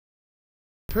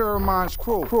Pyraminds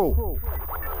crew.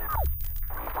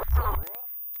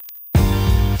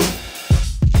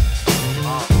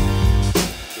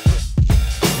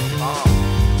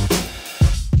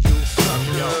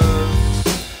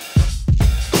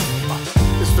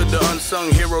 The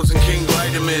unsung heroes and king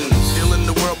vitamins, healing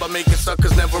the world by making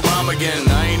suckers never rhyme again.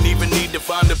 I ain't even need to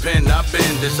find a pen. I've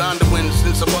been designed to win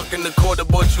since I buck in the quarter,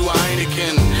 bought you a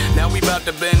Heineken. Now we bout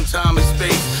to bend time and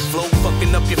space. Flow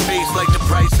fucking up your face like the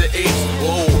price of ace.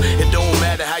 Whoa, it don't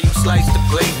matter how you slice the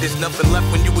plate. There's nothing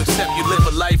left when you accept you live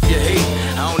a life you hate.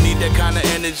 I don't need that kind of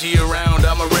energy around.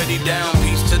 I'm already down.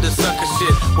 Peace to the sucker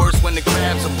shit. Worse when the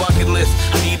crab's a bucket list.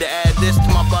 I need to add this to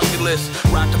my bucket list.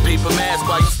 Rock the paper mask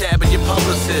while you stabbing your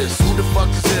publicist. Who the fuck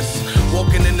is this?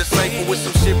 Walking in the cypher with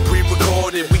some shit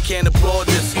pre-recorded. We can't applaud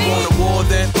this. You want a war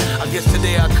then? I guess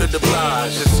today I could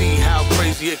oblige to see how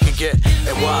crazy it could get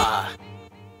and why.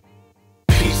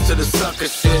 Peace to the sucker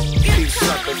shit. Peace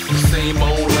suckers. The same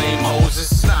old lame hoes.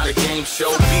 It's not a game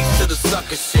show. Peace to the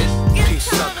sucker shit. Peace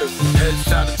suckers. Heads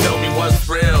try to tell me what's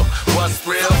real. What's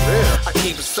real? I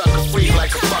keep a sucker free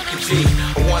like a fucking G.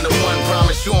 A one-to-one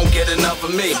promise you won't get enough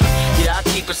of me. Yeah, I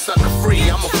keep a sucker free.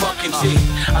 I'm a fucking G.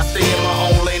 I stay in my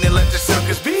own lane and let the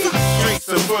suckers be. Streets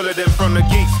are full of them, from the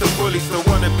geeks to bullies to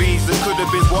wannabes. It could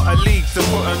have been what a league to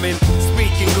put them in.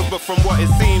 Speaking good, but from what it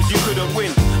seems, you couldn't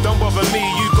win. Don't bother me,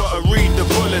 you gotta read the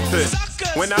bulletin.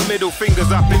 When that middle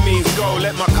finger's up, it means go.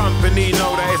 Let my company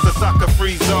know that it's a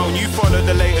sucker-free zone. You follow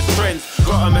the latest trends.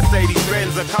 Got a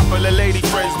Mercedes-Benz, a couple of lady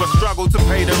friends, but struggle to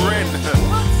pay the rent.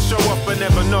 Show off but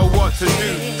never know what to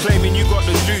do. Claiming you got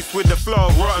the juice with the flow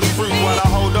of rotten fruit, while I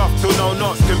hold off till no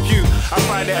knots compute. I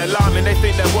find it alarming, they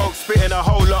think they're woke, spitting a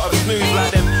whole lot of snooze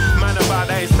like them. Man about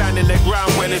they ain't standing their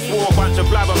ground when it's war. Bunch of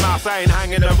blabbermouths, I ain't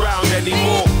hanging around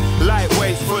anymore.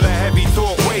 Lightweights full of heavy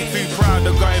talk, way too proud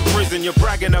to go in prison. You're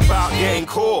bragging about getting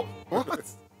caught. What?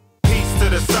 Peace to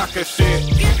the sucker shit.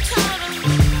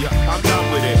 Yeah, I'm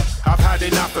done with it. I've had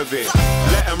enough of it.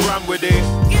 Let them run with it.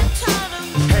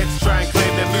 Heads try and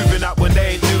claim they're moving up when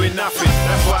they ain't doing nothing.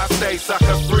 That's why I stay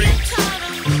sucker free.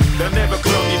 They'll never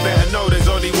clone me, better know there's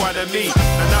only one of me,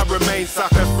 and I remain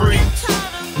sucker free.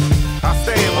 I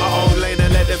stay in my own lane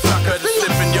and let them sucker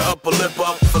Slipping your upper lip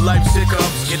up for life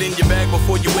hiccups. Get in your bag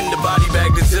before you in the body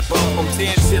bag to zip up. I'm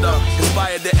tearing shit up,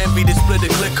 inspired to envy to split the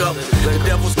click up. The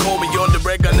devil's call me on the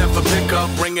reg, I never pick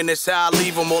up. Bringing this how I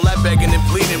leave them, all that begging and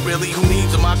pleading. Really, who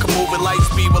needs them? I can move at light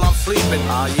speed while I'm sleeping.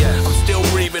 Yeah, I'm still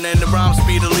breathing and the rhyme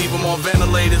speed to leave them on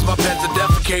ventilators. My pen's a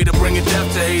defecator, bringing death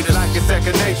to haters. Like it's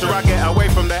second nature, I get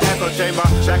away from the echo chamber.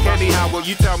 Jack anyhow, will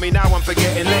you tell me now I'm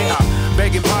forgetting later?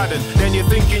 Begging pardon, then you're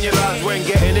thinking your lines when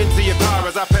getting into your car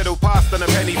as I pedal past on a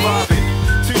penny farthing.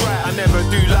 Too right, I never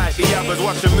do like the others.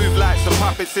 Watch them move like some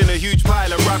puppets in a huge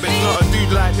pile of rubbish. Not a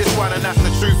dude like this one, and that's the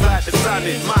truth like the sun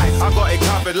is mine. I got it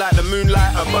covered like the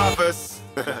moonlight above us.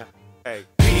 Hey.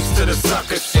 Peace to the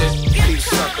sucker shit. Peace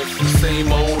suckers.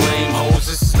 Same old lame hoes.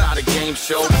 It's not a game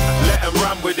show. Let them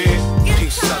run with it.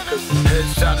 Peace suckers.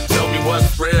 Heads try to tell me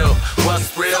what's real.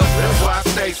 What's real? That's why I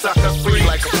stay sucker free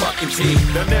like a fucking G.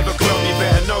 They'll never clone me,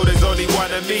 better know there's only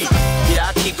one of me. Yeah,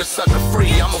 I keep it sucker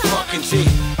free. I'm a fucking G.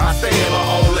 I stay in my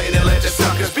own lane and let the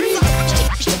suckers be.